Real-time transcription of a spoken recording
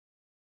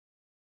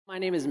My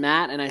name is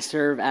Matt, and I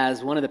serve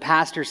as one of the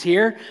pastors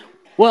here.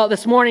 Well,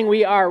 this morning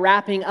we are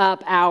wrapping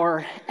up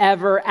our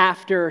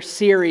EverAfter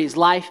series,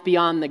 Life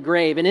Beyond the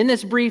Grave. And in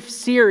this brief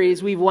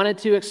series, we've wanted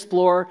to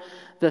explore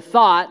the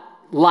thought,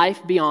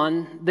 life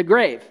beyond the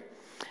grave.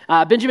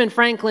 Benjamin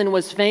Franklin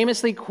was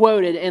famously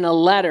quoted in a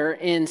letter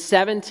in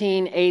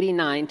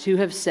 1789 to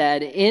have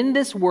said, "In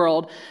this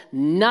world,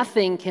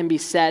 nothing can be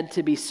said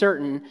to be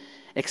certain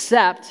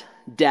except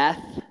death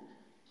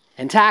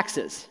and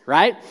taxes,"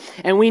 right?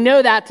 And we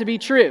know that to be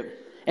true.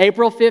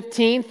 April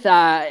 15th,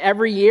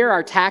 every year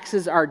our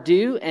taxes are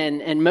due,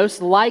 and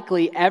most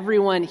likely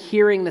everyone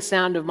hearing the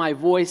sound of my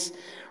voice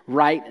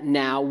right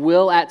now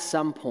will at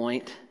some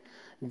point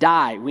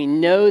die. We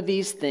know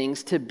these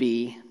things to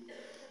be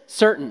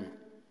certain.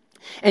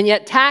 And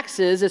yet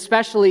taxes,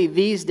 especially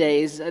these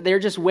days, they're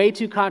just way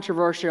too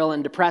controversial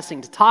and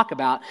depressing to talk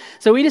about.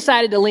 So we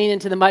decided to lean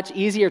into the much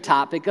easier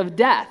topic of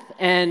death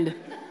and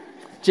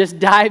just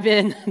dive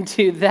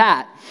into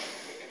that.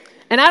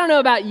 And I don't know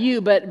about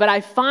you, but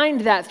I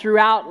find that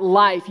throughout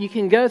life, you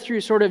can go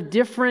through sort of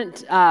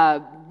different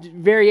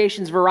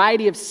variations,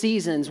 variety of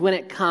seasons when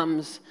it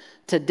comes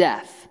to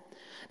death.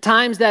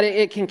 Times that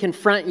it can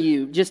confront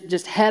you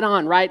just head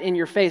on right in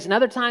your face. And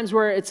other times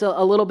where it's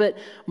a little bit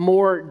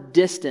more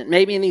distant.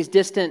 Maybe in these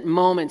distant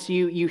moments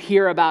you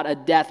hear about a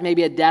death,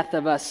 maybe a death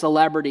of a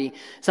celebrity,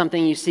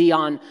 something you see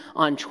on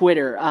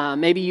Twitter.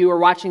 Maybe you are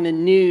watching the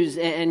news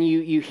and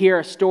you hear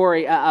a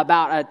story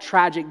about a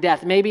tragic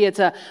death. Maybe it's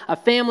a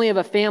family of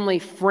a family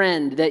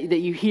friend that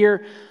you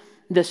hear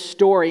the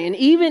story. And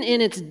even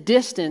in its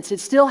distance, it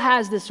still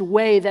has this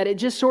way that it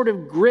just sort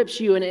of grips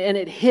you and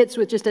it hits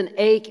with just an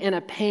ache and a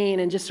pain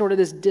and just sort of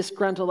this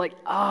disgruntled, like,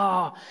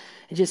 oh,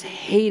 I just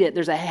hate it.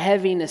 There's a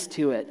heaviness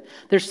to it.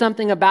 There's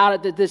something about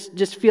it that this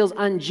just feels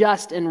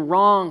unjust and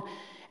wrong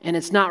and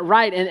it's not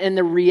right. And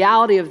the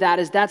reality of that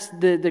is that's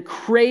the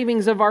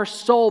cravings of our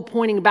soul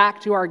pointing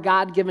back to our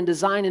God-given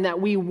design and that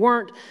we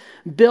weren't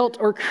built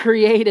or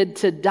created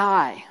to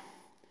die.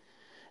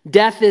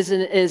 Death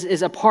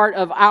is a part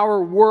of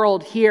our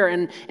world here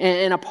and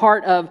a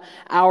part of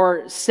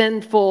our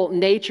sinful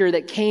nature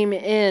that came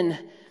in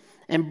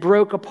and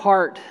broke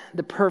apart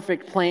the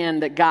perfect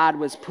plan that God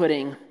was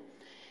putting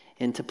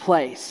into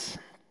place.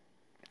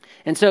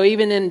 And so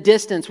even in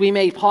distance, we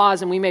may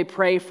pause and we may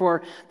pray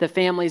for the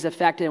families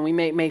affected and we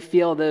may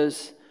feel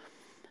those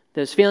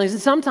feelings.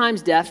 And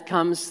sometimes death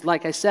comes,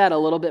 like I said, a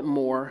little bit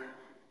more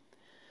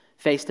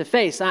face to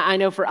face. I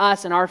know for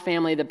us and our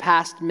family, the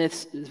past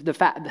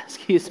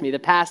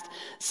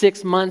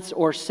 6 months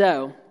or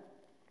so,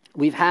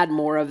 we've had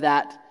more of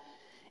that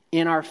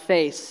in our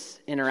face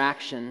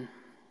interaction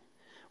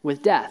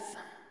with death.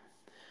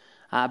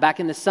 Back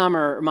in the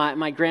summer,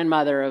 my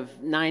grandmother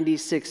of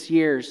 96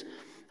 years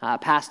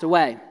passed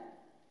away.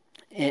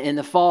 In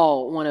the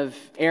fall, one of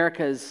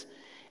Erica's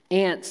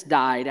aunts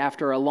died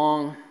after a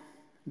long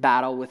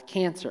battle with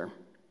cancer.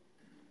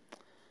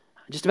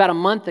 Just about a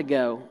month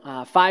ago,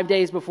 5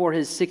 days before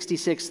his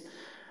 66th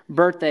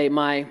birthday,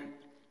 my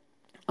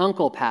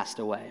uncle passed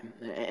away.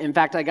 In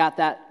fact, I got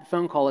that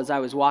phone call as I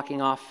was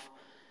walking off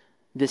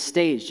this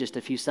stage just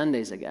a few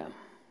Sundays ago.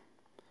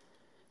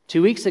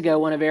 2 weeks ago,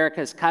 one of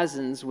Erica's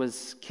cousins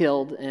was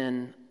killed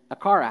in a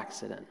car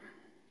accident.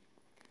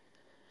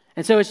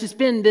 And so it's just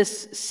been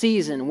this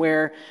season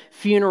where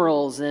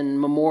funerals and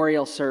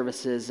memorial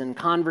services and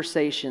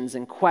conversations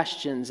and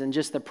questions and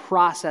just the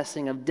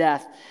processing of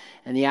death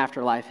and the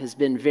afterlife has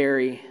been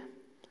very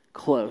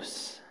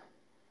close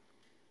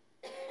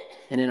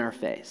and in our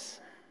face.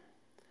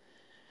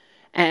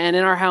 And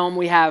in our home,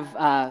 we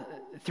have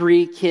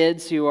 3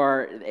 kids who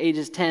are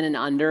ages 10 and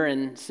under.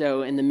 And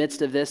so in the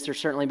midst of this, there's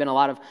certainly been a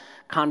lot of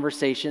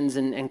conversations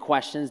and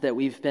questions that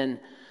we've been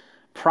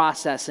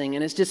processing.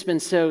 And it's just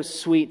been so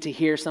sweet to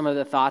hear some of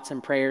the thoughts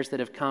and prayers that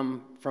have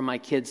come from my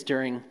kids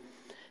during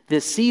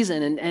this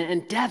season.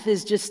 And death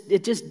is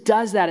it just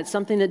does that. It's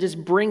something that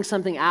just brings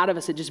something out of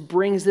us. It just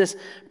brings this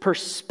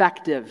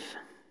perspective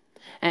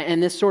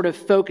and this sort of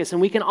focus.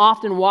 And we can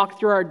often walk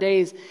through our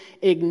days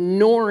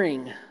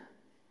ignoring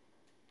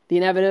the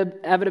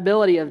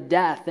inevitability of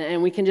death.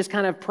 And we can just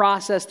kind of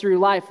process through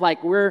life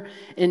like we're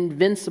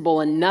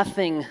invincible and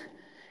nothing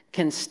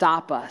can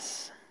stop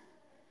us.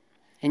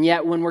 And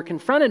yet when we're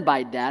confronted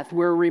by death,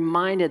 we're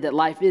reminded that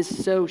life is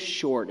so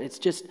short. It's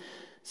just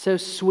so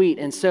sweet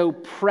and so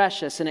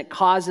precious, and it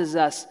causes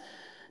us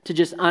to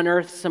just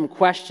unearth some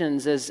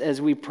questions as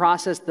we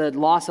process the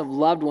loss of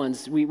loved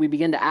ones. We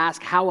begin to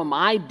ask, how am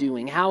I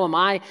doing? How am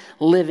I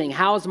living?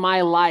 How is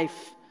my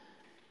life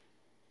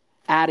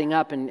adding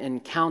up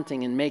and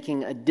counting and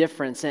making a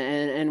difference?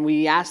 And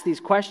we ask these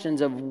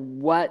questions of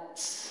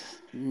what's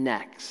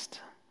next?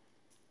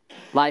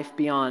 Life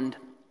beyond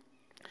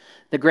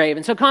the grave.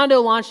 And so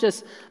Kondo launched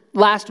us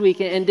last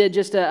week and did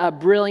just a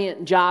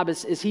brilliant job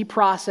as he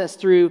processed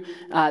through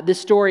this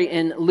story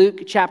in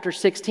Luke chapter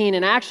 16.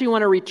 And I actually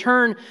want to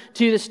return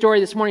to the story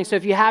this morning. So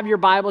if you have your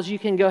Bibles, you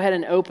can go ahead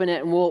and open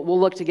it and we'll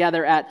look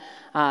together at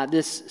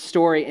this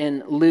story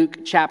in Luke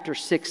chapter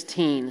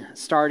 16,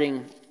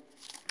 starting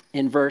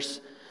in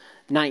verse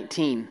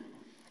 19.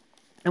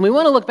 And we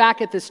want to look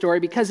back at this story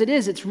because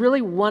it's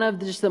really one of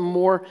just the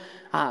more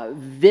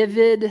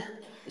vivid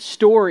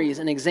stories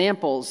and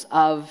examples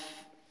of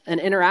an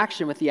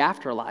interaction with the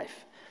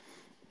afterlife.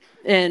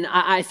 And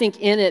I think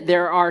in it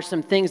there are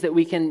some things that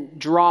we can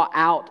draw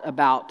out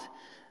about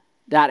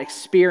that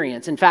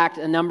experience. In fact,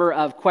 a number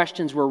of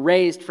questions were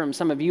raised from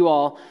some of you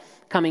all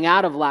coming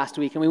out of last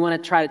week, and we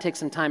want to try to take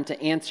some time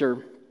to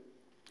answer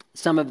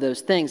some of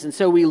those things. And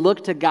so we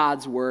look to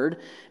God's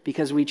word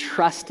because we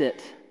trust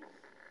it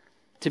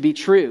to be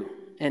true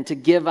and to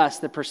give us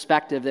the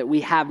perspective that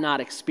we have not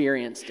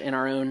experienced in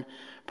our own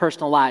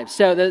personal lives.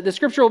 So the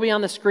scripture will be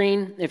on the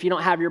screen if you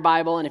don't have your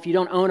Bible, and if you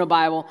don't own a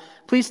Bible,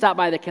 please stop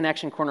by the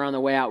Connection Corner on the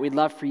way out. We'd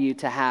love for you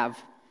to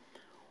have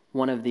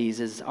one of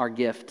these as our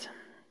gift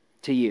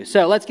to you.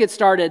 So let's get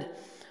started.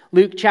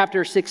 Luke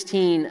chapter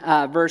 16,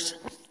 verse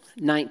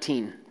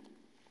 19.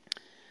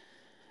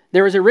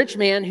 There was a rich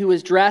man who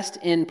was dressed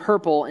in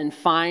purple and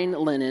fine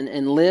linen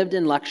and lived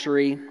in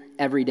luxury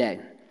every day.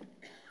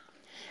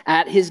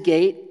 At his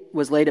gate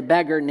was laid a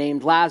beggar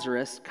named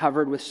Lazarus,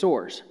 covered with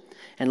sores,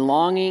 and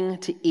longing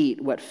to eat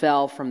what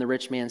fell from the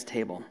rich man's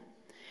table.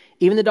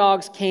 Even the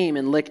dogs came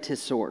and licked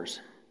his sores.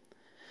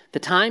 The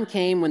time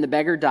came when the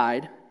beggar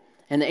died,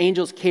 and the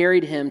angels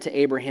carried him to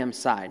Abraham's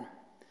side.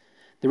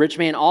 The rich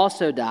man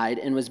also died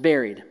and was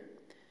buried.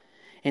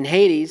 In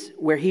Hades,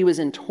 where he was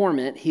in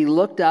torment, he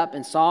looked up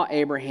and saw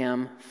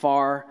Abraham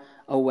far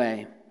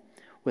away,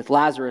 with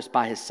Lazarus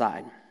by his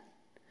side.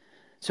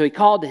 So he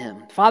called to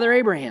him, "Father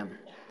Abraham,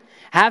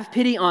 have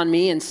pity on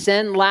me and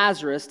send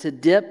Lazarus to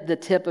dip the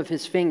tip of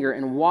his finger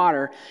in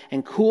water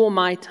and cool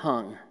my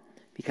tongue,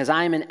 because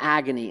I am in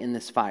agony in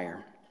this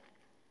fire."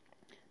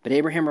 But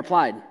Abraham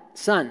replied,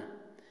 "Son,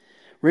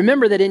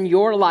 remember that in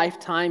your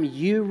lifetime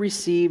you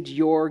received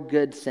your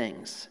good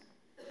things,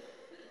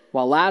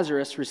 while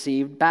Lazarus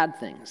received bad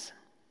things.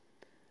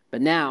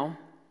 But now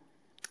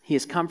he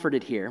is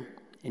comforted here,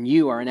 and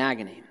you are in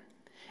agony.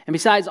 And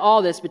besides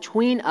all this,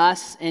 between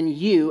us and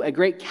you, a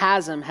great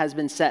chasm has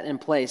been set in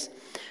place,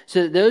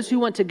 so that those who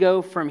want to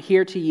go from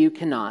here to you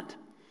cannot,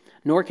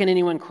 nor can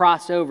anyone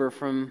cross over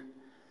from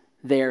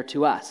there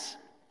to us."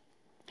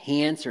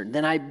 He answered,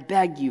 "Then I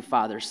beg you,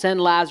 Father,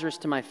 send Lazarus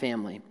to my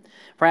family,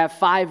 for I have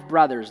 5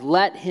 brothers.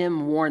 Let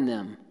him warn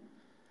them,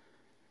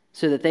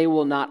 so that they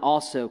will not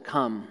also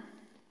come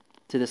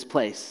to this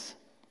place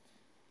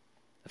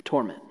of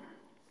torment."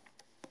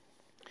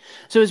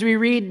 So as we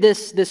read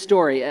this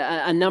story,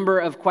 a number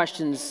of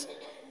questions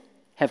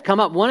have come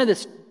up. One of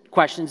the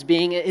questions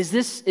being, is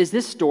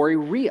this story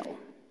real?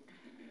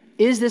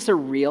 Is this a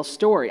real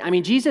story? I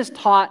mean, Jesus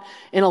taught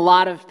in a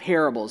lot of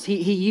parables.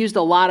 He used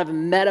a lot of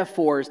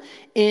metaphors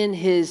in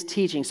his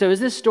teaching. So is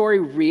this story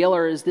real,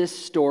 or is this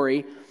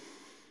story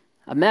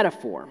a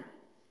metaphor?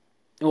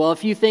 Well, a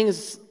few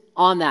things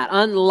on that.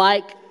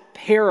 Unlike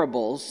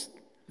parables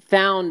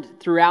found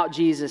throughout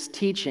Jesus'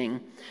 teaching,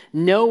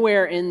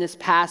 nowhere in this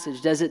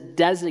passage does it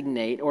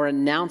designate or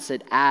announce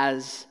it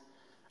as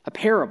a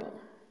parable.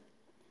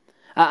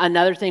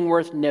 Another thing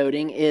worth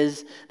noting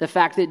is the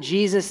fact that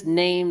Jesus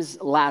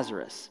names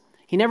Lazarus.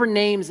 He never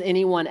names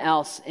anyone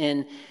else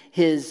in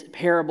his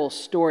parable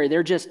story.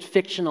 They're just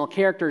fictional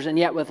characters, and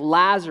yet with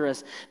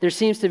Lazarus, there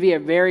seems to be a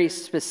very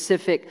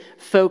specific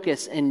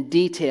focus and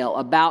detail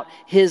about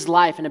his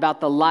life and about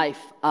the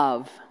life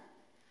of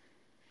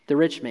the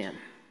rich man.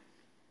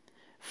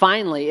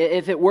 Finally,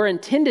 if it were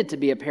intended to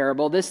be a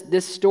parable,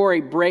 this story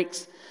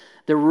breaks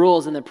the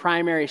rules and the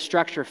primary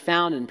structure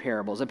found in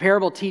parables. A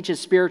parable teaches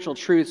spiritual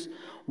truths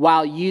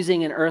while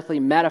using an earthly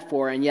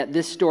metaphor, and yet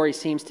this story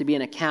seems to be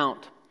an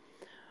account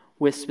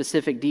with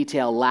specific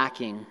detail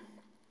lacking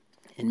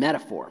in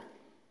metaphor.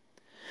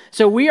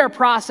 So we are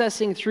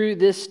processing through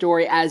this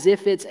story as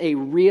if it's a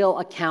real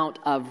account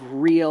of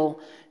real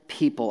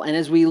people, and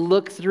as we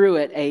look through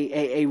it,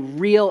 a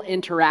real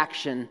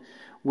interaction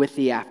with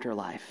the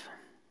afterlife.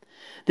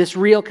 This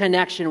real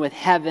connection with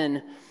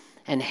heaven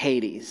and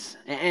Hades.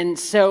 And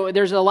so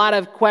there's a lot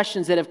of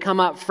questions that have come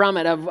up from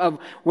it of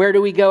where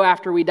do we go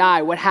after we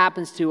die? What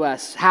happens to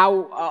us?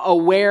 How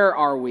aware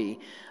are we?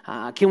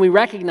 Can we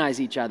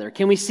recognize each other?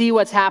 Can we see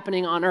what's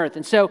happening on earth?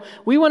 And so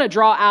we want to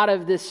draw out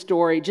of this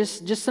story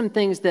just some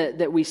things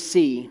that we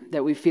see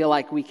that we feel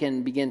like we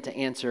can begin to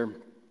answer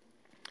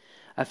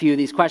a few of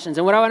these questions.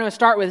 And what I want to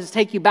start with is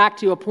take you back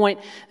to a point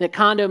that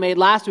Kondo made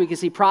last week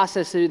as he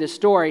processed through the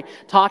story,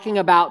 talking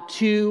about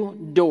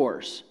 2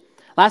 doors.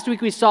 Last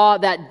week we saw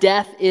that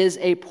death is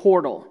a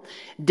portal.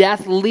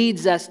 Death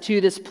leads us to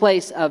this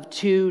place of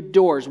 2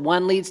 doors.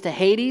 One leads to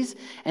Hades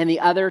and the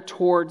other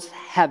towards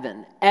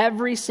heaven.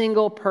 Every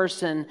single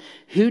person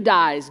who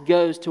dies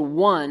goes to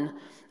one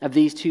of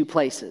these 2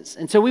 places.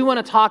 And so we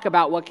want to talk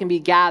about what can be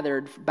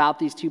gathered about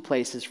these 2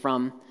 places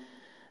from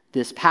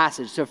this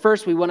passage. So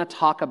first we want to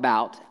talk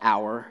about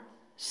our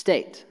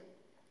state.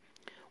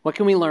 What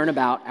can we learn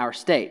about our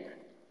state?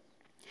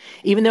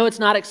 Even though it's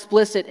not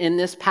explicit in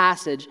this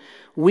passage,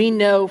 we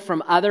know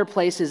from other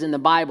places in the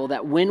Bible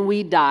that when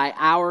we die,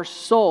 our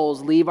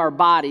souls leave our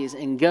bodies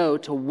and go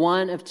to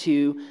one of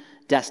 2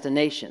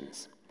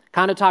 destinations.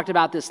 Kind of talked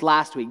about this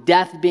last week.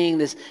 Death being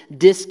this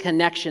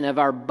disconnection of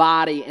our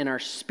body and our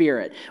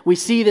spirit. We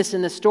see this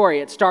in the story.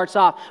 It starts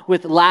off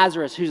with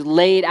Lazarus, who's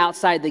laid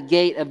outside the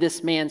gate of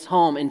this man's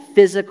home in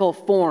physical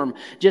form,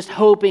 just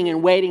hoping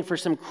and waiting for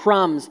some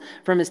crumbs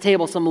from his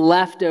table, some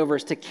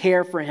leftovers to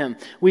care for him.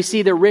 We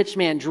see the rich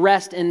man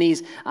dressed in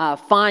these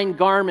fine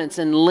garments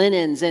and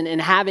linens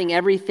and having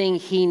everything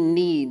he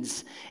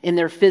needs in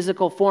their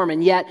physical form.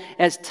 And yet,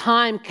 as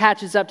time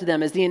catches up to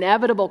them, as the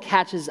inevitable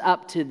catches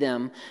up to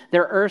them,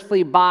 their earthly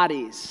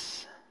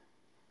bodies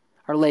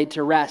are laid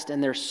to rest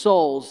and their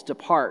souls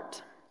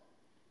depart.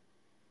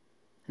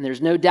 And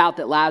there's no doubt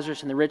that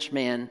Lazarus and the rich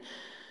man,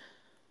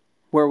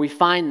 where we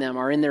find them,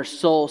 are in their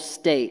soul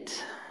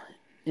state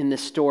in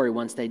this story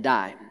once they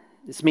die.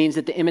 This means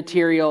that the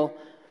immaterial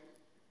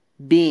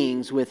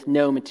beings with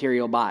no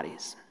material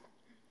bodies.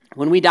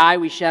 When we die,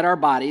 we shed our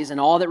bodies, and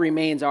all that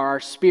remains are our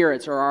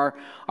spirits or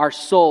our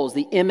souls,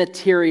 the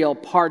immaterial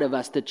part of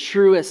us, the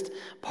truest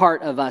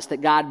part of us that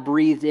God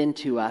breathed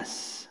into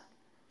us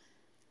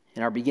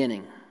in our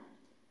beginning.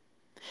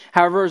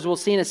 However, as we'll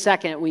see in a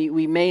second,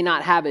 we may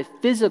not have a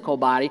physical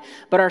body,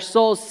 but our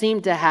souls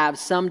seem to have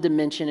some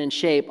dimension and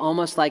shape,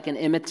 almost like an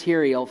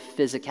immaterial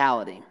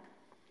physicality.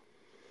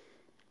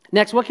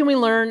 Next, what can we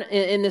learn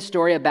in this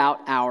story about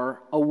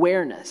our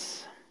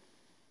awareness?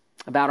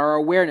 About our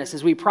awareness.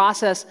 As we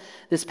process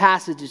this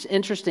passage, it's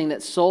interesting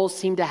that souls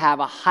seem to have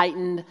a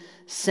heightened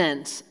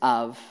sense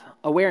of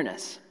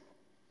awareness.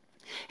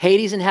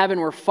 Hades and heaven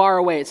were far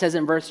away. It says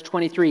in verse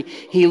 23,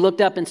 he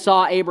looked up and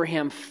saw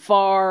Abraham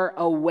far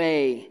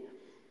away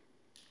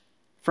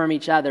from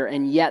each other,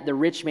 and yet the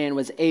rich man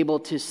was able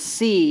to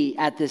see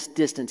at this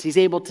distance. He's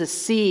able to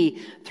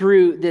see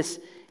through this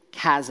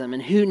chasm.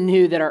 And who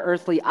knew that our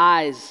earthly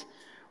eyes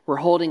were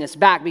holding us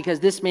back? Because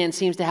this man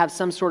seems to have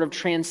some sort of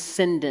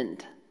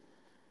transcendent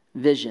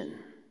vision.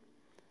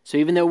 So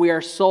even though we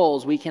are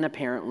souls, we can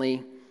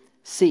apparently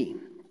see.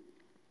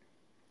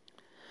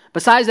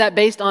 Besides that,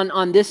 based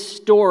on this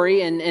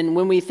story and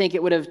when we think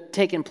it would have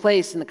taken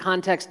place in the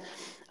context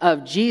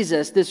of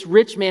Jesus, this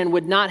rich man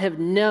would not have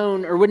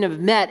known or wouldn't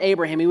have met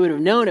Abraham. He would have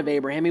known of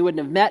Abraham. He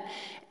wouldn't have met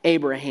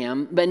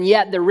Abraham. But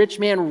yet the rich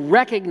man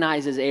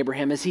recognizes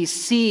Abraham. As he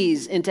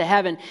sees into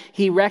heaven,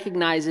 he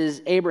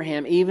recognizes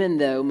Abraham, even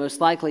though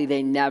most likely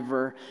they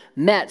never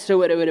met.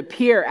 So it would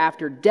appear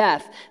after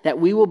death that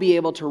we will be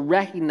able to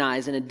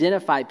recognize and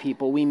identify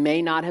people we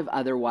may not have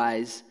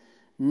otherwise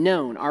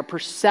known. Our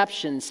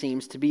perception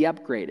seems to be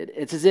upgraded.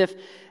 It's as if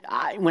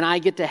when I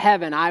get to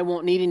heaven, I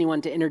won't need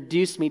anyone to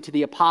introduce me to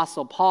the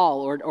Apostle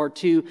Paul or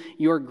to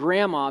your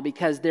grandma,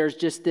 because there's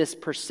just this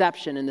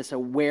perception and this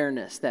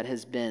awareness that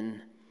has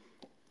been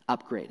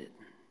upgraded.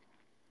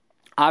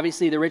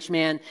 Obviously, the rich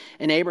man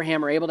and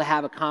Abraham are able to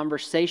have a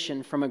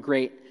conversation from a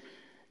great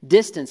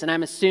distance. And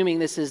I'm assuming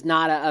this is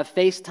not a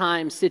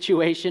FaceTime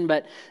situation,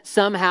 but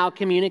somehow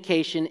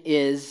communication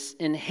is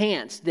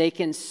enhanced. They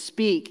can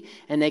speak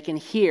and they can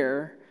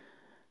hear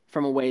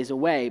from a ways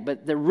away.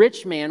 But the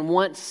rich man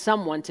wants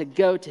someone to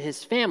go to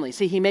his family.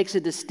 See, he makes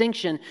a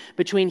distinction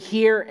between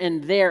here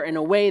and there in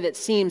a way that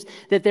seems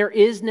that there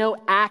is no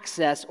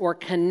access or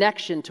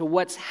connection to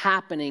what's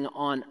happening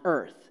on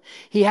earth.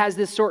 He has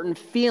this certain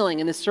feeling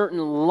and this certain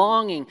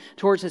longing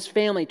towards his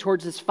family,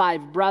 towards his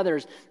 5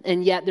 brothers,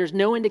 and yet there's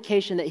no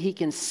indication that he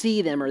can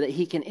see them or that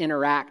he can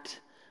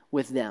interact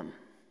with them.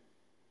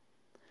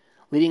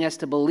 Leading us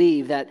to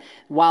believe that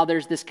while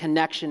there's this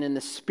connection in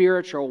the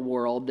spiritual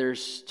world,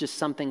 there's just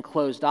something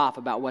closed off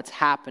about what's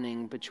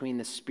happening between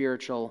the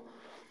spiritual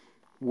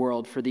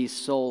world for these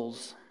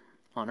souls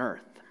on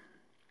earth.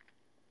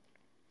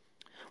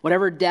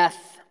 Whatever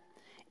death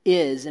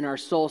is in our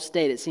soul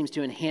state, it seems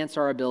to enhance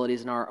our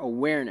abilities and our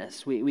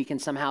awareness. We can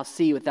somehow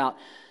see without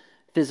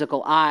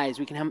physical eyes.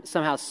 We can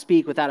somehow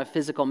speak without a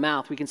physical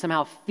mouth. We can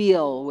somehow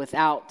feel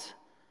without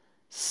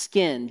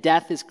skin.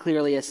 Death is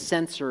clearly a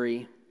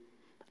sensory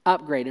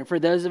upgrade. And for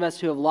those of us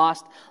who have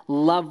lost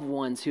loved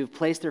ones who have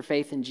placed their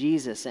faith in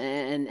Jesus,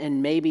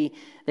 and maybe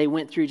they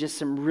went through just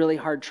some really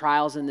hard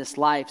trials in this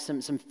life,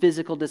 some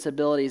physical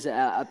disabilities,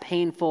 a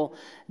painful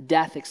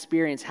death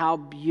experience, how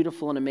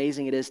beautiful and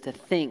amazing it is to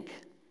think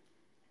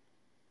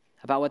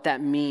about what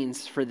that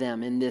means for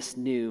them in this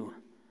new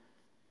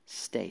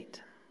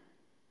state.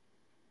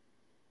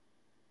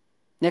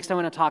 Next, I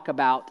want to talk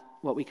about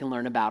what we can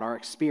learn about our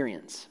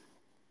experience.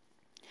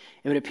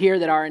 It would appear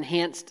that our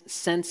enhanced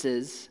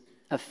senses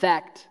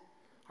affect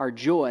our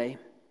joy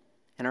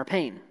and our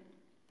pain.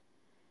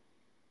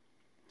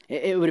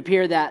 It would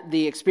appear that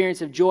the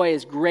experience of joy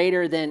is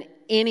greater than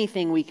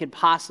anything we could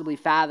possibly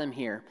fathom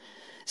here.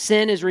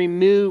 Sin is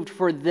removed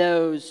for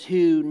those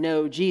who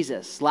know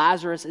Jesus.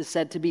 Lazarus is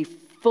said to be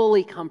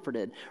fully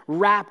comforted,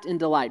 wrapped in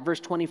delight.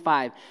 Verse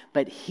 25,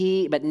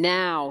 but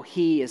now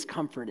he is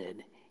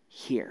comforted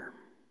here.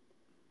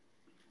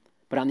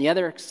 But on the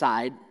other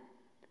side,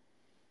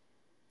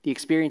 the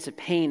experience of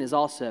pain is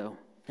also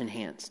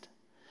enhanced.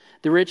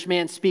 The rich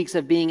man speaks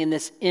of being in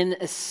this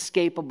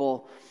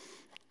inescapable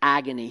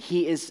agony.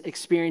 He is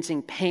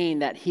experiencing pain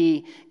that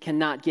he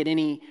cannot get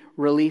any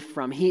relief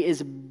from. He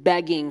is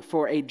begging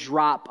for a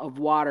drop of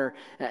water,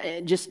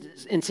 just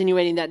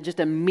insinuating that just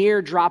a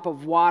mere drop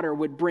of water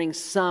would bring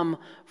some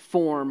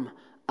form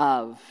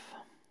of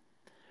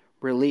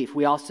relief.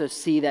 We also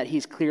see that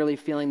he's clearly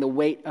feeling the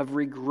weight of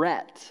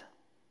regret,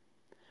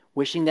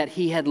 wishing that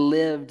he had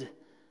lived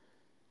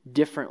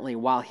differently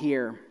while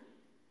here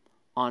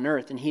on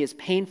earth. And he is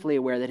painfully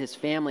aware that his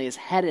family is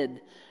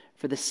headed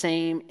for the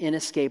same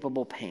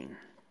inescapable pain.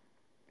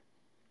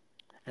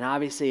 And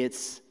obviously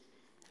it's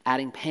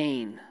adding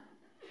pain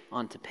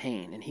onto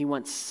pain. And he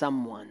wants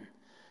someone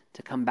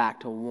to come back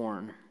to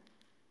warn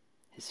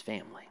his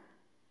family.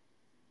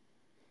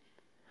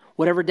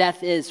 Whatever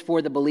death is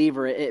for the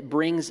believer, it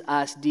brings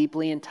us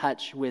deeply in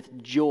touch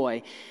with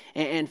joy.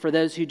 And for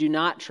those who do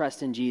not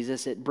trust in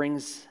Jesus, it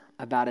brings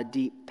about a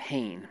deep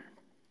pain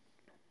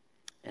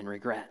and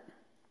regret.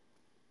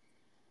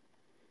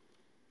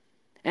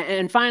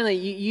 And finally,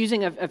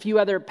 using a few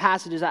other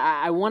passages,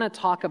 I want to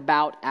talk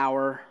about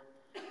our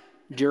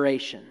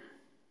duration.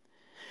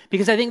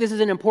 Because I think this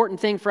is an important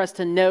thing for us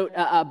to note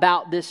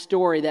about this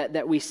story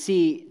that we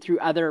see through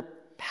other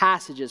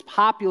passages.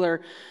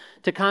 Popular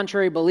to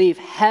contrary belief,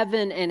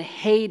 heaven and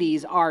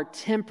Hades are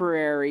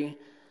temporary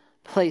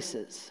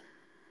places.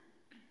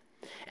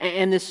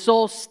 And the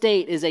soul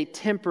state is a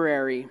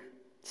temporary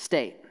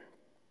state.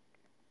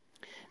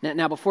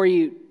 Now, before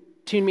you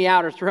tune me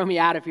out or throw me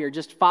out of here,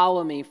 just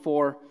follow me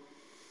for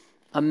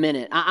a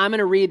minute. I'm going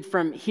to read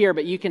from here,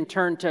 but you can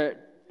turn to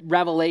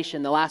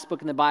Revelation, the last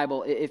book in the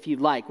Bible, if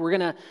you'd like. We're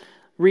going to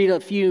read a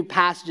few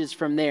passages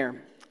from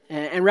there.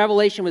 And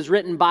Revelation was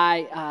written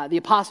by the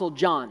Apostle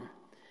John.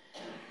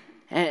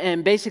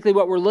 And basically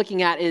what we're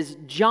looking at is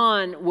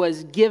John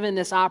was given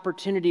this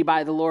opportunity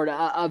by the Lord,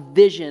 a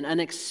vision, an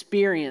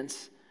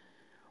experience,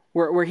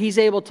 where he's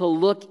able to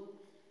look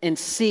and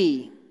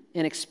see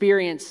and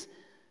experience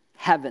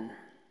heaven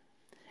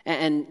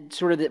and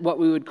sort of what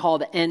we would call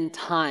the end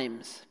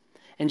times,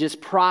 and just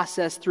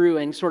process through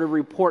and sort of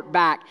report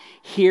back,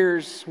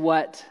 here's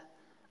what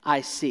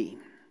I see.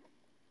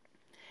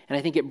 And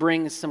I think it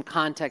brings some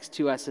context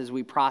to us as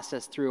we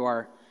process through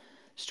our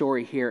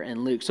story here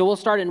in Luke. So we'll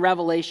start in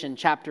Revelation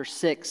chapter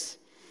 6,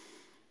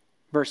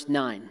 verse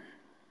 9.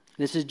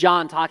 This is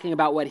John talking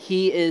about what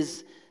he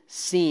is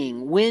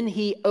seeing. When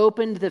he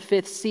opened the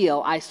fifth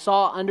seal, I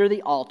saw under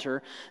the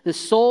altar the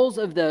souls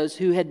of those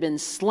who had been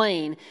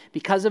slain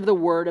because of the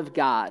word of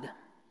God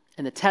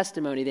and the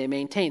testimony they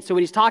maintained. So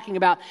what he's talking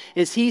about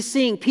is he's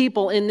seeing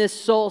people in this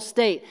soul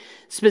state,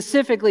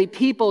 specifically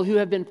people who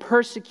have been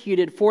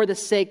persecuted for the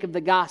sake of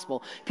the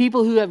gospel,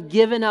 people who have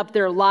given up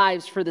their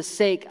lives for the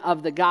sake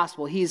of the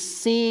gospel. He's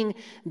seeing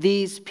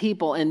these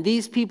people, and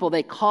these people,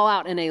 they call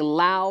out in a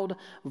loud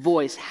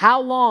voice,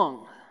 "How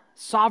long,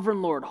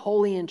 sovereign Lord,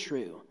 holy and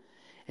true,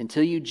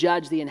 until you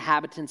judge the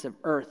inhabitants of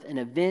earth and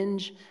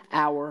avenge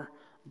our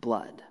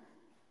blood?"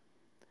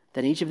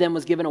 Then each of them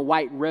was given a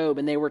white robe,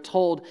 and they were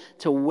told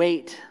to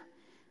wait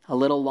a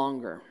little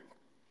longer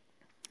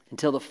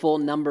until the full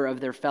number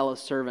of their fellow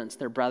servants,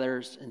 their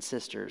brothers and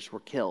sisters, were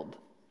killed,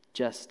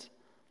 just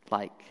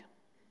like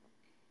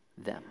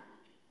them.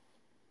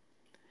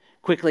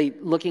 Quickly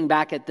looking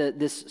back at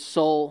this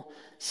soul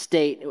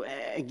state,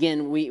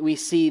 again, we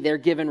see they're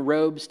given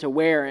robes to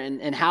wear.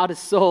 And how do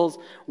souls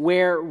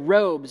wear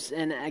robes?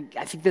 And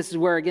I think this is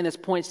where, again, this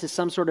points to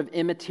some sort of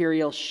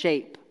immaterial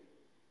shape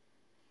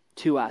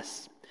to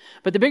us.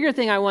 But the bigger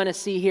thing I want to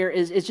see here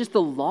is just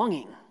the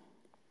longing.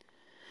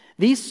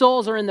 These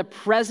souls are in the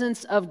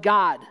presence of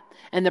God.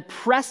 And the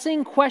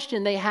pressing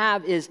question they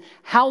have is,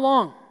 how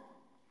long?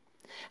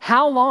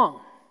 How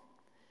long?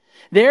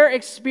 They're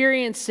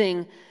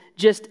experiencing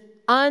just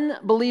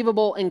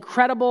unbelievable,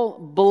 incredible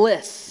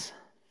bliss.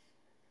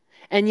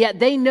 And yet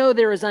they know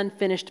there is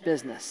unfinished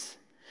business.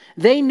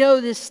 They know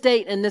this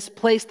state and this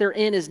place they're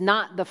in is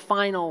not the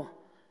final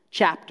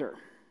chapter.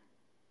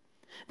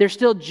 There's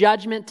still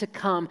judgment to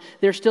come.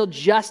 There's still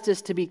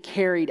justice to be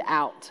carried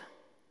out.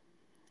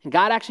 And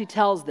God actually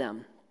tells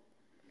them,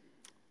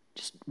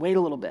 just wait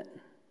a little bit.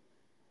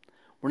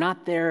 We're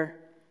not there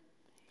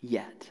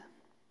yet.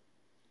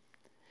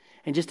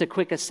 And just a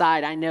quick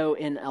aside, I know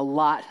in a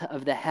lot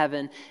of the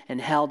heaven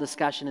and hell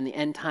discussion and the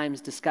end times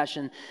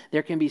discussion,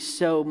 there can be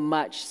so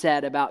much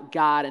said about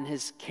God and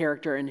his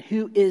character and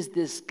who is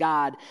this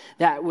God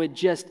that would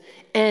just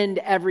end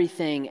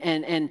everything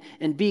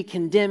and be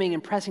condemning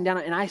and pressing down.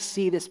 And I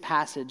see this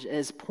passage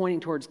as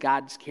pointing towards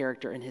God's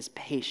character and his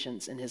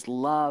patience and his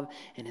love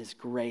and his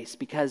grace,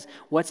 because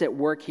what's at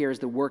work here is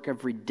the work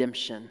of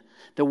redemption,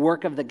 the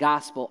work of the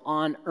gospel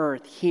on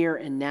earth here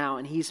and now.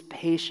 And he's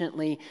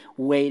patiently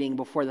waiting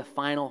before the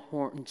final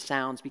horn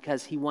sounds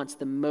because he wants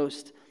the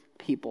most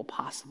people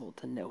possible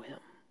to know him.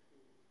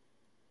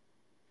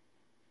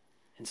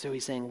 And so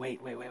he's saying,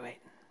 wait,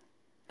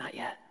 not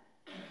yet.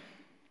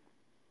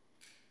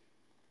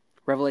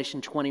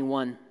 Revelation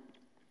 21,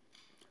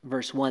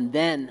 verse 1,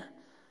 then,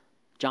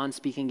 John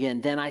speaking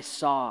again, then I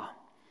saw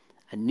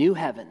a new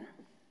heaven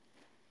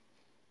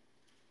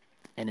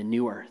and a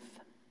new earth.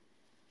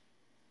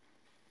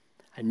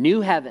 a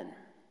new heaven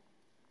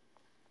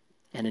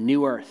and a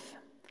new earth.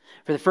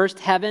 For the first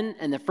heaven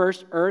and the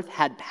first earth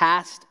had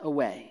passed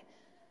away,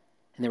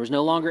 and there was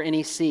no longer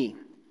any sea.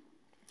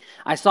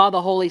 I saw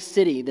the holy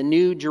city, the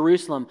new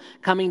Jerusalem,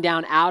 coming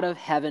down out of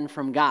heaven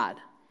from God,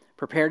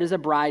 prepared as a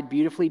bride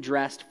beautifully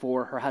dressed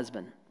for her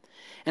husband.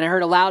 And I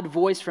heard a loud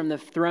voice from the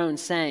throne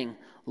saying,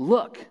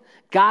 "Look,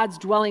 God's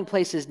dwelling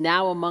place is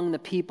now among the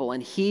people,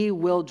 and he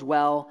will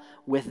dwell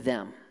with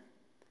them.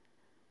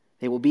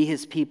 They will be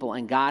his people,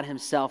 and God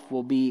himself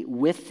will be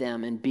with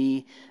them and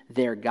be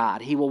their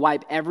God. He will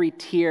wipe every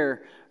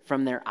tear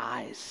from their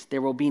eyes.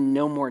 There will be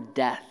no more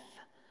death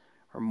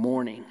or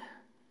mourning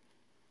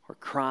or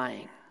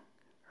crying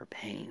or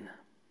pain,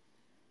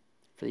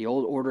 for the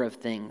old order of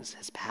things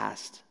has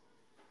passed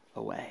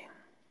away."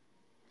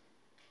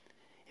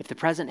 If the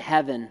present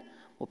heaven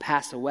will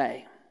pass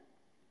away,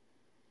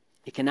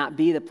 it cannot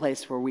be the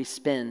place where we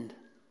spend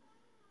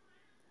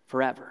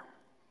forever.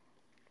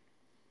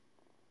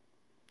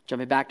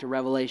 Jumping back to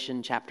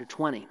Revelation chapter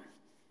 20,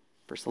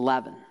 verse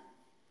 11.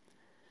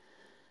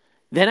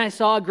 Then I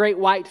saw a great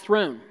white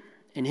throne,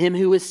 and him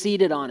who was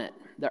seated on it.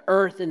 The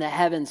earth and the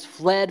heavens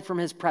fled from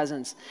his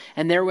presence,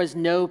 and there was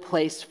no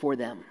place for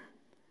them.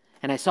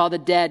 And I saw the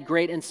dead,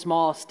 great and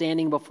small,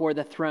 standing before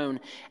the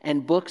throne,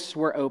 and books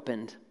were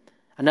opened.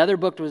 Another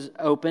book was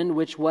opened,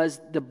 which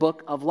was the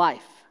book of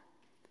life.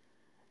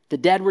 The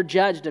dead were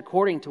judged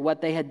according to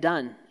what they had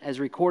done, as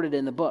recorded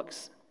in the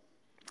books.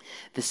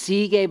 The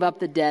sea gave up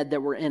the dead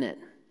that were in it,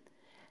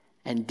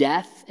 and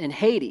death and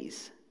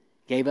Hades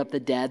gave up the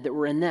dead that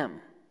were in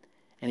them,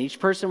 and each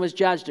person was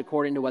judged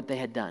according to what they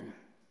had done.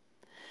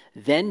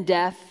 Then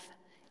death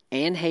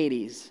and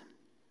Hades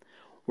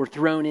were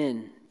thrown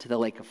into the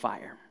lake of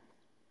fire.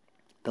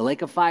 The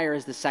lake of fire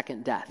is the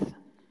second death.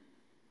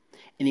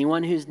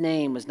 Anyone whose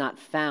name was not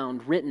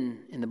found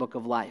written in the book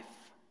of life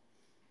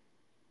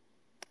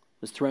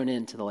was thrown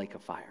into the lake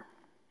of fire.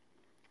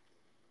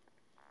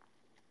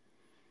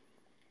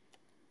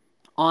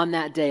 On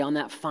that day, on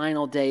that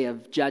final day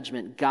of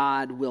judgment,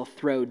 God will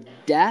throw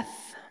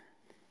death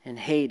and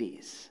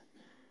Hades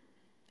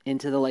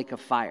into the lake of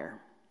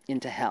fire,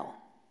 into hell.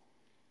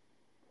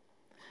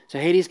 So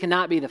Hades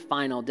cannot be the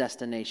final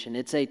destination.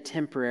 It's a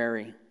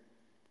temporary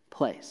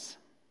place.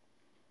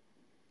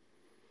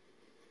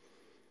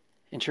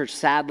 And church,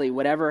 sadly,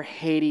 whatever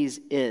Hades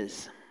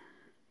is,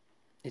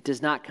 it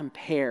does not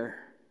compare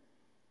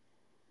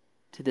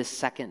to this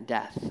second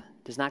death.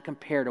 It does not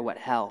compare to what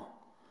hell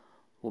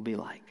will be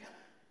like.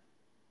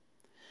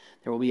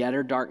 There will be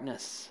utter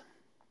darkness,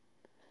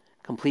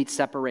 complete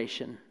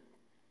separation,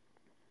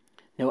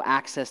 no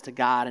access to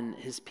God and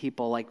his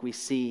people like we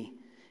see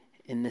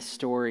in this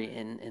story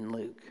in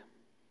Luke.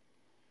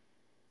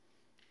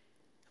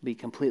 Be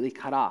completely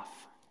cut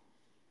off.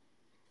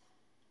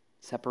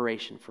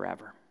 Separation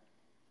forever.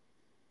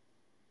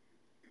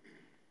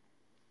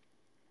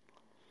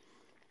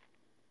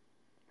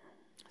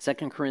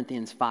 Second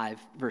Corinthians 5,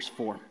 verse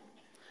 4.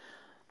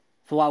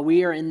 For while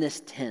we are in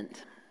this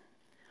tent,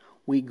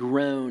 we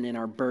groan and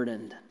are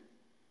burdened,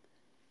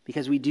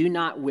 because we do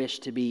not wish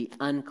to be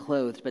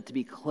unclothed, but to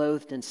be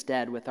clothed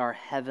instead with our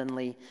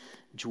heavenly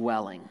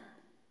dwelling,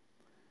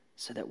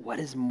 so that what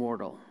is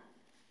mortal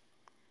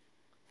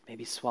may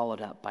be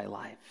swallowed up by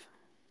life.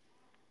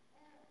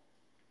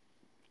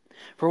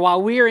 For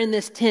while we are in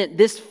this tent,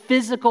 this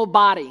physical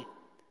body,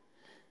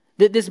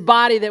 this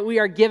body that we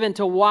are given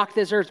to walk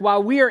this earth,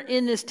 while we are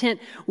in this tent,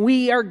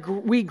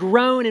 we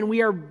groan and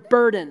we are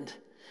burdened.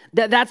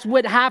 That's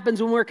what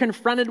happens when we're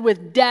confronted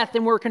with death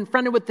and we're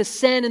confronted with the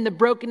sin and the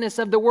brokenness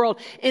of the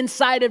world.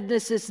 Inside of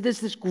this is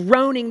this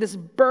groaning, this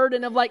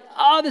burden of like,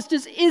 oh, this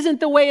just isn't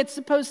the way it's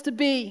supposed to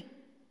be.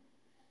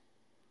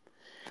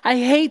 I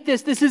hate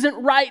this. This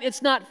isn't right.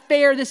 It's not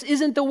fair. This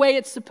isn't the way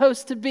it's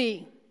supposed to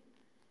be.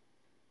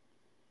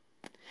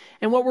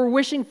 And what we're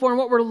wishing for and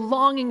what we're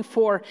longing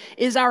for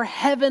is our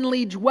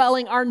heavenly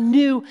dwelling, our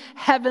new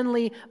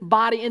heavenly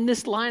body. In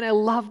this line, I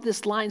love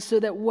this line, so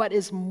that what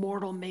is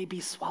mortal may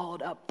be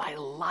swallowed up by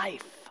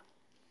life.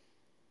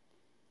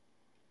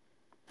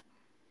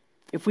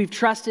 If we've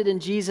trusted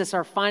in Jesus,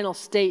 our final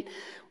state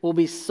will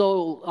be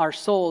our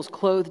souls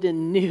clothed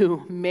in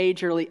new,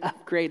 majorly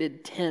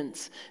upgraded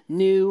tents,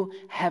 new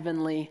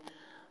heavenly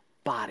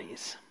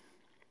bodies.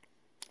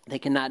 They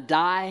cannot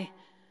die.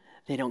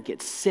 They don't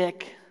get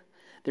sick.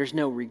 There's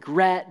no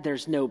regret.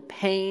 There's no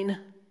pain. And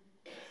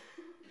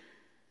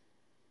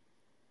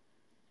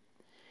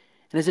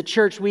as a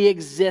church, we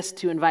exist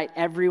to invite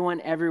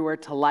everyone everywhere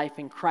to life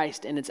in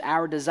Christ. And it's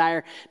our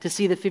desire to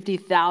see the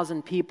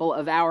 50,000 people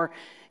of our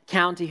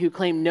county who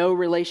claim no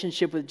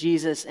relationship with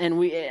Jesus, and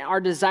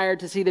our desire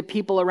to see the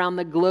people around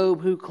the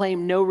globe who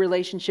claim no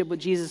relationship with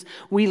Jesus.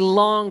 We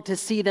long to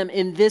see them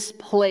in this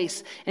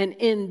place and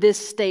in this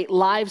state,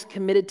 lives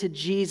committed to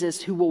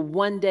Jesus, who will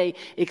one day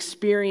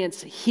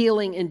experience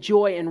healing and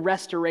joy and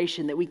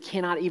restoration that we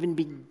cannot even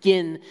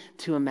begin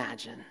to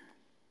imagine.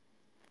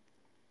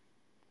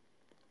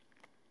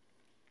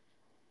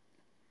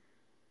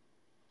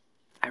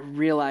 I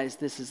realize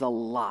this is a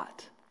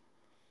lot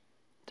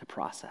to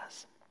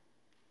process.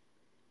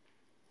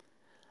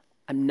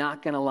 I'm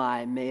not going to lie,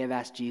 I may have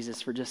asked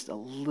Jesus for just a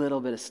little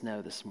bit of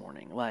snow this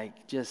morning.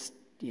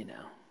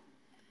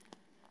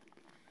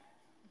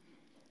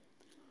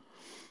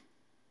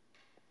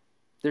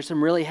 There's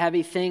some really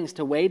heavy things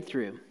to wade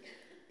through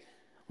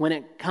when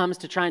it comes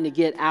to trying to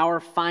get our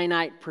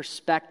finite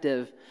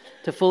perspective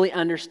to fully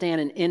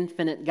understand an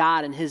infinite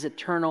God and his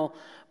eternal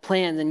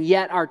plans. And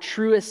yet our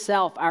truest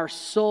self, our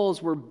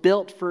souls were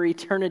built for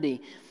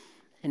eternity.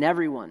 And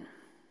everyone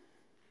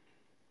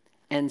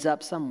ends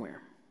up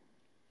somewhere.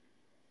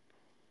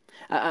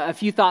 A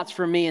few thoughts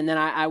from me, and then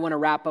I want to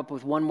wrap up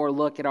with one more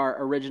look at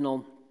our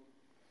original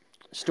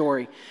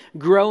story.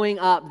 Growing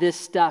up, this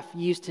stuff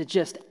used to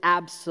just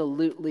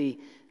absolutely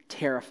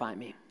terrify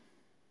me.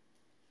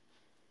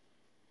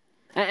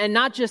 And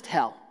not just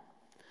hell.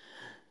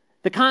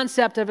 The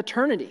concept of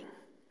eternity.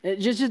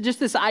 Just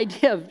this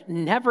idea of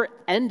never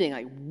ending.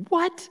 Like,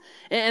 what?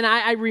 And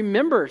I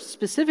remember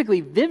specifically,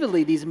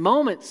 vividly, these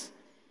moments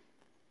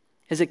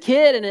as a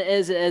kid and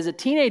as a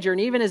teenager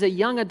and even as a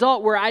young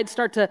adult where I'd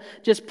start to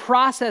just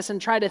process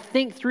and try to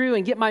think through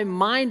and get my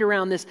mind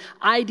around this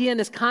idea and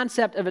this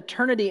concept of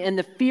eternity, and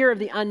the fear of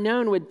the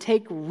unknown would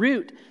take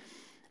root.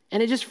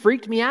 And it just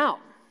freaked me out.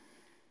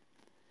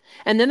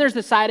 And then there's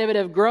the side of it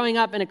of growing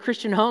up in a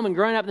Christian home and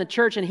growing up in the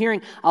church and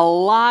hearing a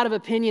lot of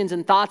opinions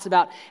and thoughts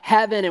about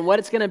heaven and what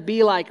it's going to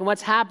be like and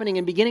what's happening,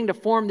 and beginning to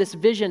form this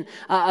vision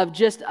of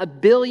just a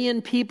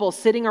billion people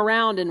sitting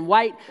around in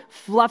white,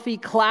 fluffy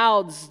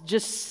clouds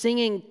just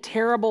singing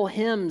terrible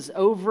hymns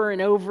over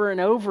and over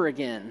and over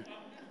again.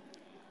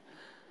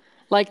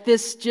 Like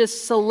this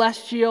just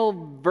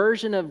celestial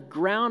version of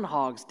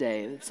Groundhog's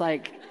Day. It's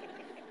like,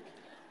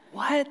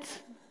 what?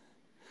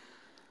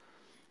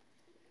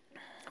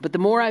 But the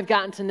more I've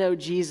gotten to know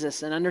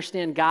Jesus and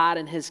understand God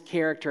and his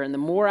character, and the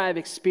more I've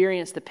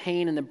experienced the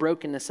pain and the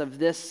brokenness of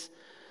this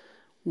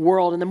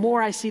world, and the more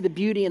I see the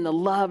beauty and the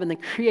love and the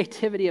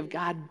creativity of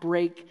God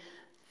break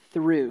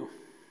through,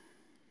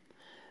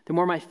 the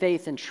more my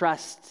faith and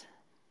trust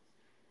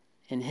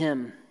in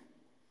him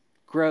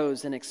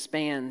grows and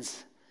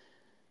expands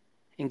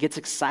and gets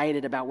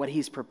excited about what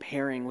he's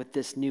preparing with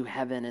this new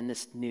heaven and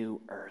this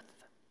new earth.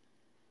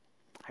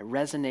 I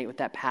resonate with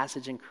that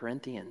passage in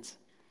Corinthians.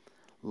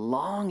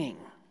 Longing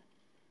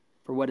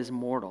for what is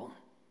mortal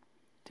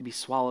to be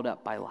swallowed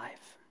up by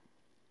life.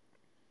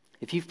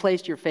 If you've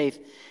placed your faith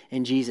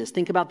in Jesus,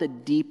 think about the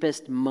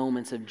deepest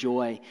moments of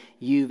joy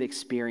you've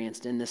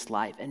experienced in this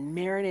life and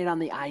marinate on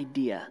the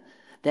idea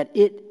that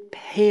it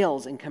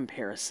pales in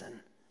comparison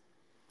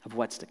of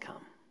what's to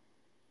come.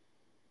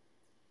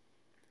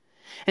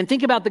 And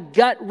think about the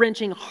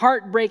gut-wrenching,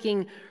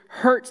 heartbreaking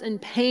hurts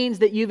and pains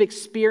that you've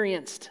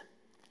experienced.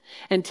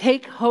 And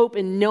take hope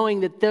in knowing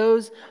that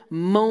those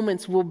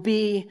moments will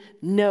be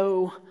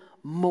no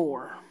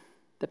more.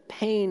 The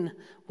pain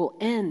will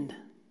end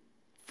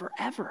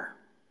forever.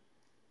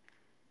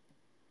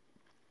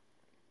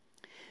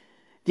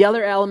 The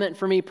other element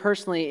for me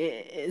personally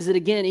is that,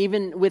 again,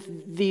 even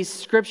with these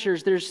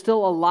scriptures, there's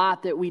still a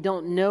lot that we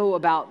don't know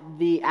about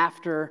the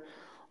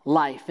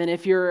afterlife. And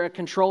if you're a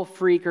control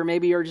freak, or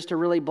maybe you're just a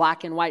really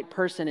black and white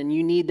person and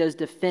you need those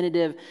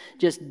definitive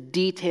just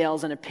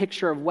details and a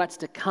picture of what's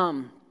to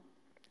come,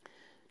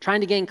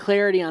 trying to gain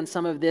clarity on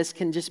some of this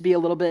can just be a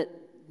little bit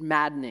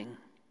maddening.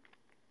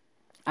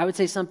 I would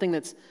say something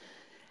that's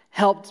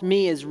helped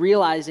me is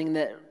realizing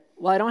that,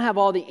 I don't have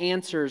all the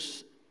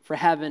answers for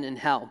heaven and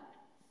hell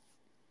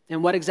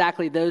and what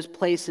exactly those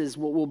places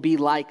will be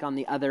like on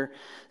the other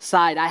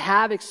side. I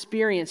have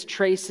experienced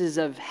traces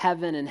of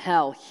heaven and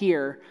hell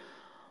here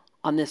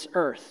on this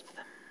earth,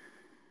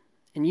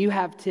 and you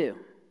have too.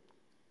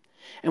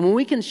 And when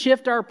we can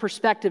shift our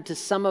perspective to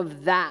some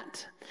of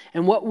that,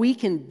 and what we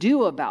can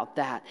do about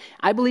that,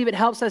 I believe it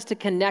helps us to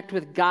connect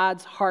with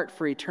God's heart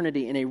for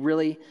eternity in a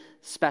really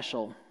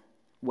special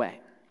way.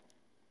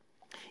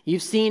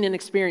 You've seen and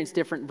experienced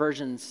different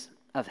versions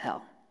of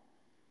hell.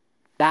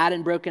 Bad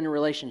and broken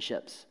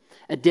relationships,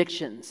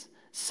 addictions,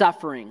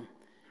 suffering,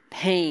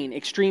 pain,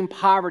 extreme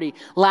poverty,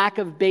 lack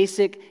of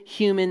basic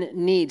human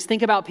needs.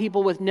 Think about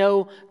people with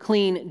no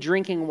clean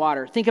drinking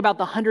water. Think about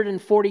the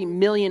 140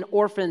 million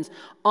orphans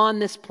on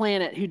this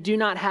planet who do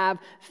not have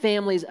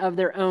families of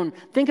their own.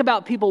 Think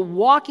about people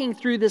walking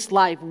through this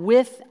life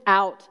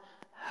without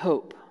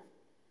hope.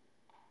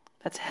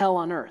 That's hell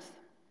on earth.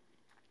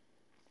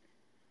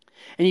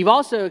 And you've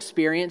also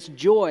experienced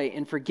joy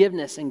and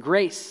forgiveness and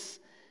grace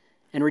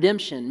and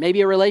redemption. Maybe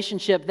a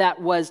relationship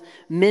that was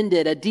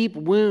mended, a deep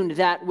wound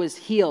that was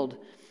healed.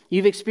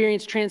 You've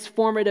experienced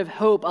transformative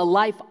hope, a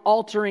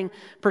life-altering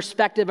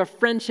perspective, a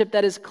friendship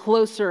that is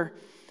closer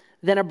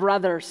than a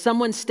brother,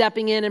 someone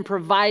stepping in and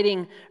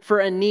providing for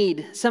a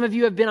need. Some of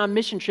you have been on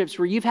mission trips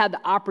where you've had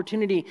the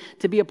opportunity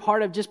to be a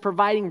part of just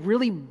providing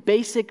really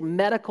basic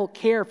medical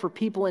care for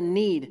people in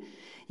need.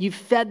 You've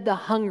fed the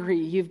hungry.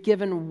 You've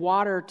given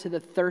water to the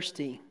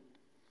thirsty.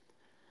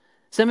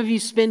 Some of you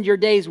spend your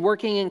days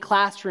working in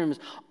classrooms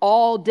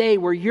all day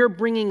where you're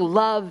bringing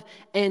love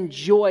and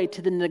joy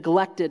to the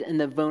neglected and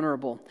the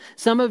vulnerable.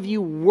 Some of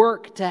you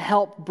work to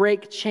help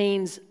break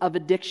chains of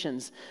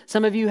addictions.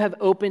 Some of you have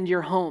opened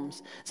your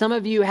homes. Some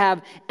of you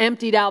have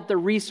emptied out the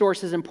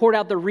resources and poured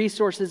out the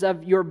resources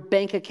of your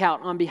bank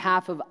account on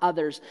behalf of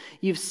others.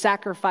 You've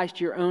sacrificed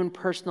your own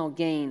personal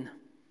gain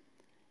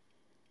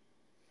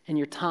and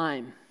your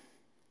time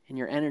and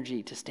your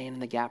energy to stand in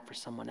the gap for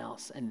someone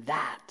else. And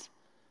that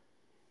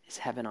is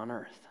heaven on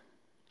earth.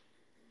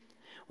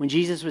 When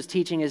Jesus was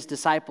teaching his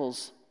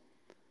disciples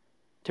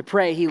to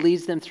pray, he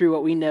leads them through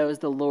what we know as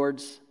the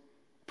Lord's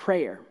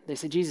Prayer. They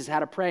say, Jesus, how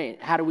to pray?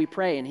 How do we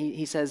pray? And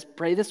he says,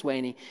 pray this way.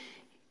 And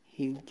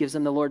he gives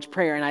them the Lord's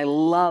Prayer. And I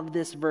love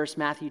this verse,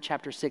 Matthew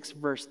chapter 6,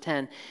 verse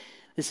 10.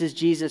 This is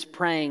Jesus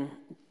praying,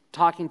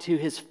 talking to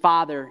his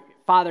Father.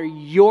 Father,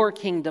 your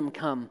kingdom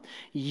come,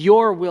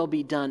 your will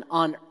be done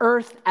on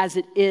earth as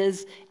it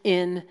is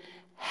in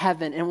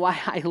heaven. And why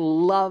I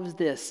love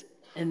this,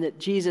 and that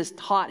Jesus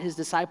taught his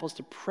disciples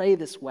to pray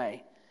this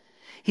way.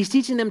 He's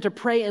teaching them to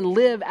pray and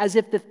live as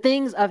if the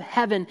things of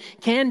heaven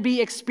can be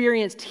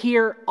experienced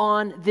here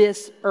on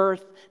this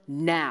earth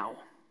now.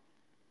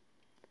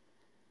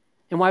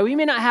 And while we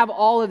may not have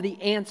all of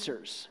the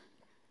answers,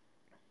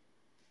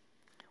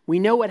 we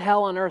know what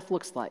hell on earth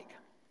looks like.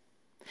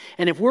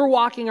 And if we're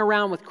walking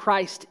around with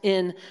Christ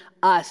in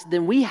us,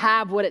 then we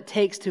have what it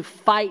takes to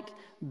fight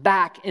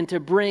back and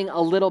to bring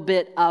a little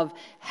bit of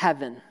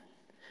heaven.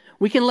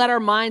 We can let our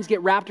minds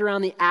get wrapped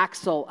around the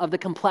axle of the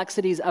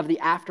complexities of the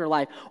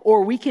afterlife,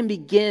 or we can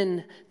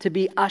begin to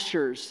be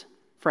ushers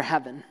for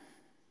heaven.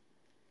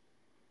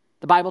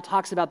 The Bible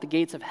talks about the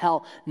gates of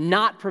hell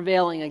not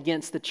prevailing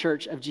against the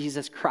church of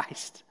Jesus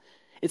Christ.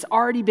 It's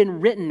already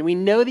been written. We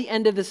know the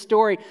end of the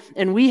story,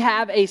 and we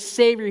have a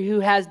Savior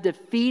who has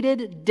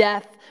defeated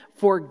death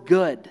for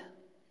good.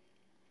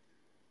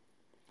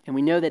 And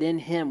we know that in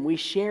him we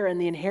share in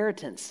the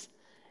inheritance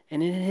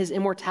and in his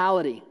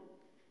immortality.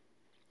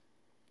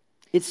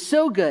 It's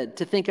so good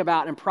to think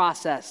about and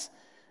process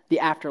the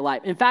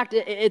afterlife. In fact,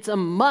 it's a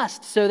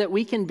must so that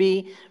we can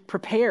be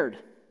prepared.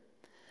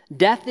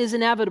 Death is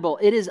inevitable.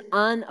 It is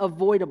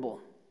unavoidable.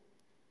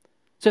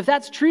 So if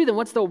that's true, then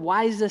what's the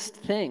wisest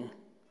thing?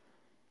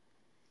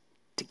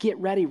 To get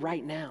ready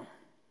right now.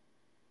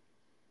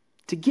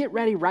 To get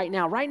ready right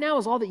now. Right now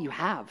is all that you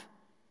have.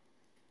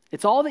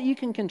 It's all that you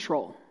can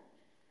control.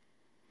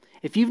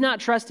 If you've not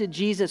trusted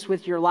Jesus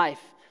with your life,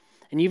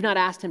 and you've not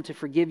asked him to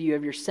forgive you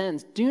of your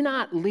sins, do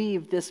not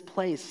leave this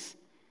place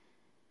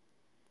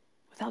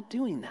without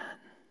doing that.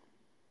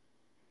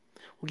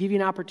 We'll give you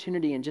an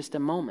opportunity in just a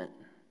moment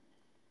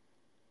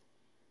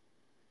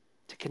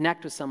to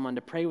connect with someone,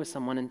 to pray with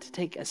someone, and to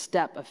take a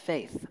step of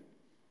faith.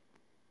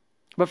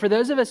 But for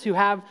those of us who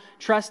have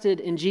trusted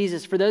in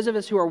Jesus, for those of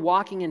us who are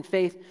walking in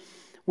faith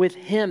with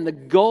him, the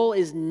goal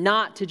is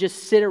not to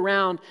just sit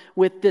around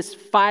with this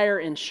fire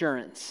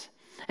insurance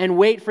and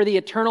wait for the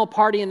eternal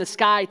party in the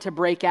sky to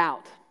break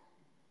out.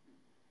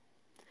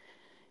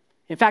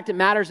 In fact, it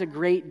matters a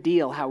great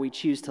deal how we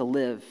choose to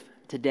live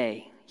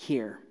today,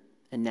 here,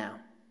 and now.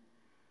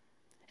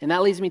 And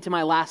that leads me to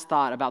my last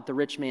thought about the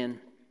rich man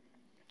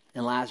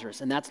and Lazarus,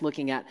 and that's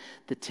looking at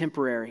the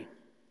temporary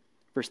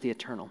versus the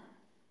eternal.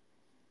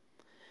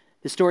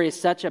 This story is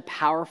such a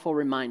powerful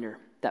reminder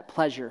that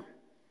pleasure,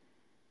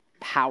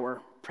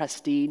 power,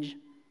 prestige,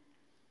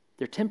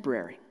 they're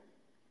temporary.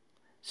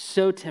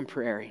 So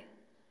temporary.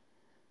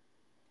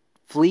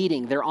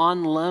 Fleeting, they're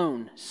on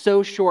loan,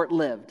 so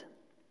short-lived.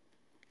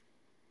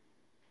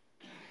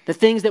 The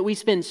things that we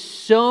spend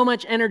so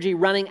much energy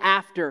running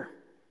after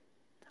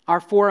are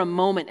for a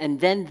moment, and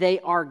then they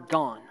are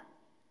gone.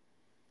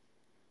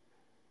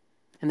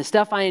 And the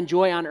stuff I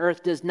enjoy on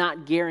earth does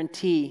not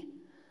guarantee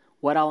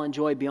what I'll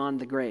enjoy beyond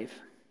the grave.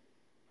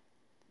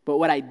 But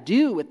what I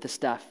do with the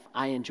stuff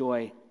I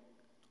enjoy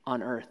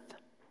on earth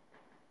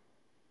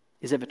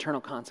is of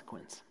eternal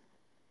consequence.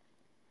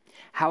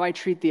 How I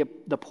treat the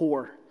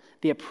poor,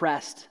 the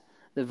oppressed,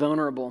 the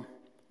vulnerable,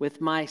 with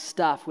my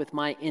stuff, with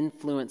my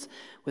influence,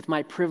 with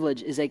my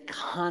privilege is a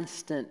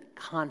constant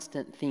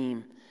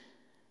theme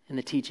in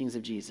the teachings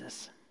of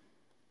Jesus.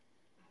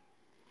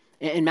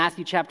 In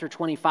Matthew chapter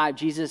 25,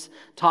 Jesus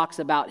talks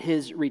about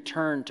his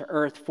return to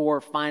earth for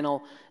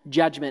final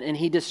judgment. And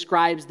he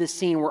describes this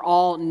scene where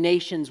all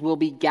nations will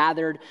be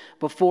gathered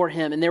before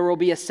him. And there will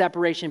be a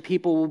separation.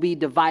 People will be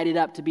divided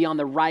up to be on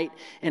the right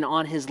and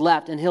on his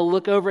left. And he'll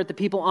look over at the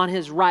people on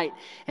his right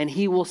and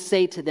he will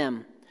say to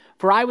them,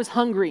 "For I was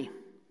hungry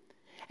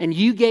and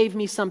you gave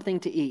me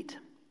something to eat.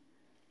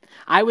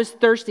 I was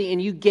thirsty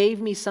and you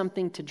gave me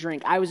something to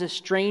drink. I was a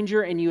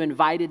stranger and you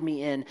invited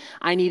me in.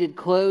 I needed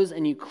clothes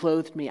and you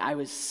clothed me. I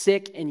was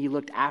sick and you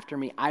looked after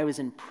me. I was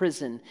in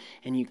prison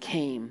and you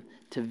came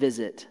to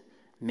visit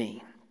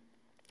me."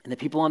 And the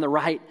people on the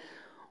right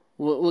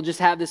will just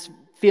have this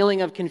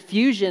feeling of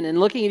confusion and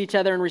looking at each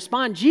other and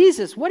respond,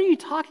 "Jesus, what are you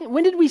talking?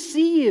 When did we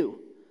see you?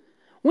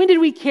 When did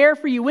we care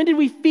for you? When did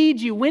we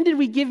feed you? When did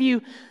we give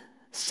you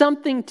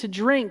something to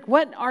drink?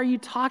 What are you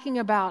talking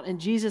about?" And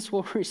Jesus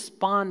will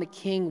respond, the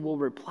king will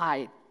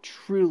reply,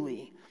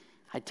 truly,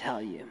 I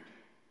tell you,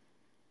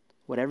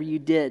 whatever you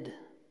did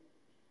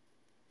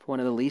for one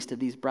of the least of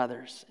these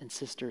brothers and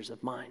sisters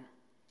of mine,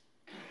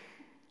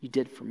 you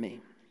did for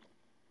me.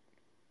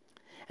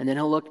 And then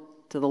he'll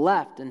look to the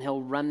left and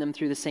he'll run them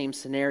through the same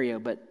scenario,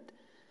 but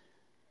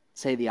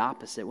say the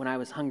opposite. When I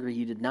was hungry,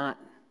 you did not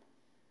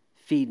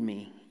feed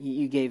me.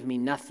 You gave me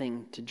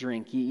nothing to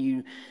drink.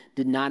 You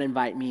did not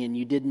invite me in.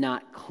 You did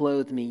not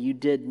clothe me. You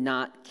did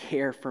not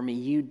care for me.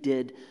 You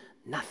did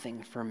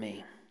nothing for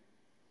me.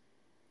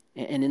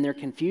 And in their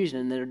confusion,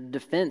 in their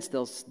defense,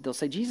 they'll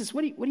say, Jesus,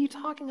 what are you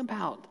talking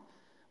about?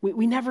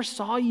 We never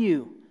saw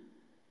you.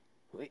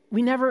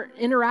 We never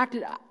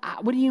interacted.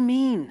 What do you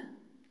mean?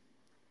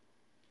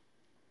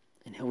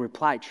 And he'll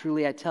reply,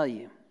 truly I tell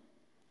you,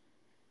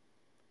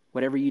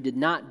 whatever you did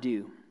not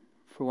do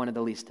for one of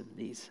the least of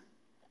these,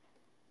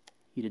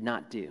 you did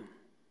not do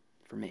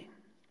for me.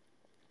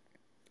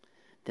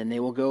 Then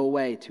they will go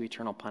away to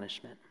eternal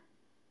punishment.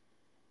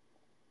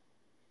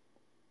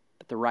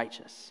 But the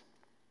righteous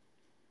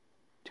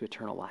to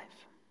eternal life.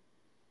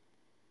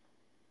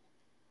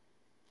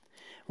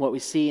 What we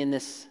see in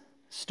this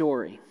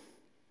story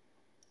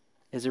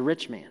is a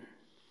rich man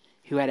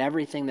who had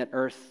everything that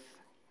earth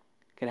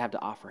could have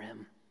to offer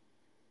him.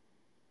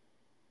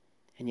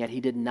 And yet he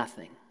did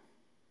nothing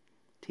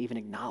to even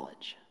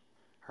acknowledge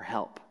or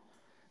help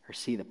or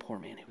see the poor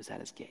man who was at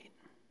his gate.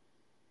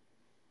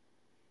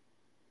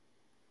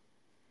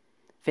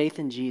 Faith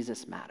in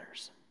Jesus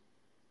matters.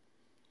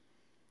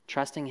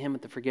 Trusting him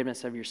with the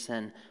forgiveness of your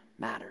sin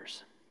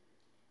matters.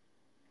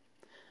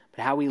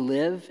 But how we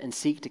live and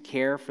seek to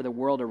care for the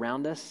world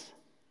around us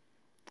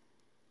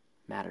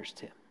matters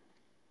too.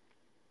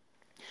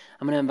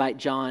 I'm going to invite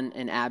John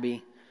and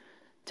Abby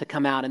to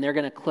come out, and they're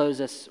going to close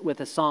us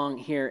with a song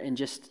here in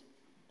just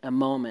a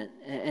moment.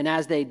 And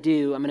as they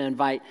do, I'm going to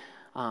invite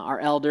our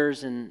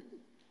elders and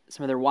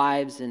some of their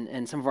wives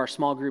and some of our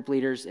small group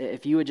leaders,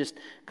 if you would just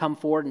come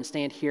forward and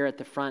stand here at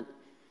the front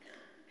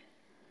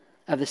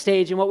of the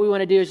stage. And what we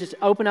want to do is just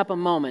open up a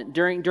moment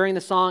during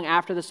the song,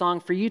 after the song,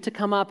 for you to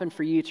come up and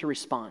for you to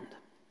respond.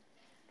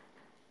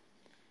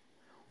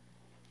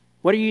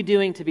 What are you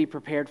doing to be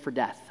prepared for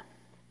death?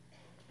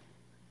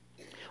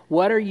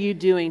 What are you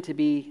doing to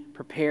be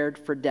prepared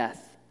for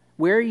death?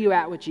 Where are you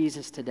at with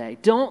Jesus today?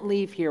 Don't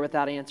leave here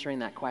without answering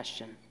that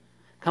question.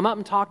 Come up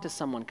and talk to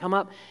someone. Come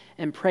up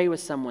and pray with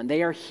someone.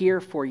 They are here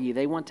for you.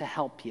 They want to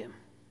help you.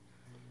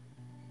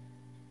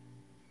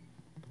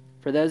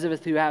 For those of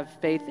us who have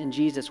faith in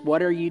Jesus,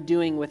 what are you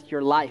doing with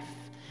your life,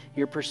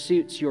 your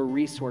pursuits, your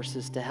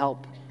resources to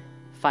help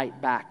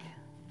fight back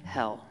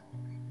hell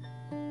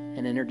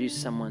and introduce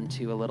someone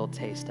to a little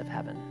taste of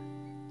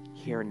heaven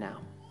here and now?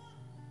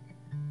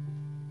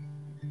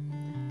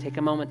 Take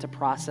a moment to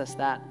process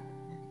that.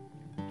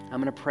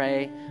 I'm going to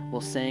pray, we'll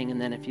sing, and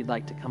then if you'd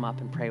like to come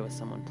up and pray with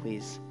someone,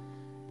 please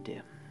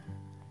do.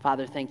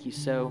 Father, thank you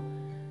so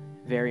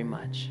very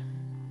much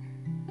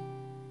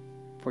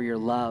for your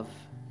love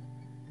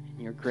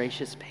and your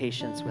gracious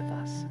patience with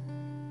us.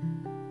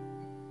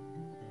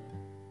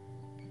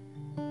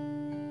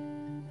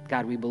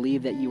 God, we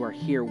believe that you are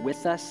here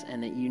with us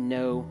and that you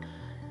know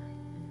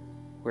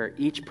where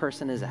each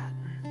person is at.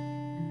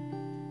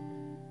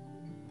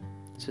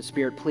 So,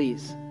 Spirit,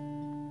 please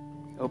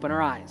open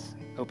our eyes,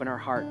 open our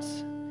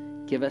hearts.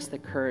 Give us the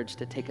courage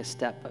to take a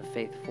step of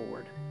faith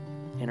forward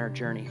in our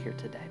journey here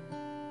today.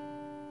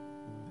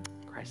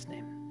 In Christ's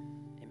name.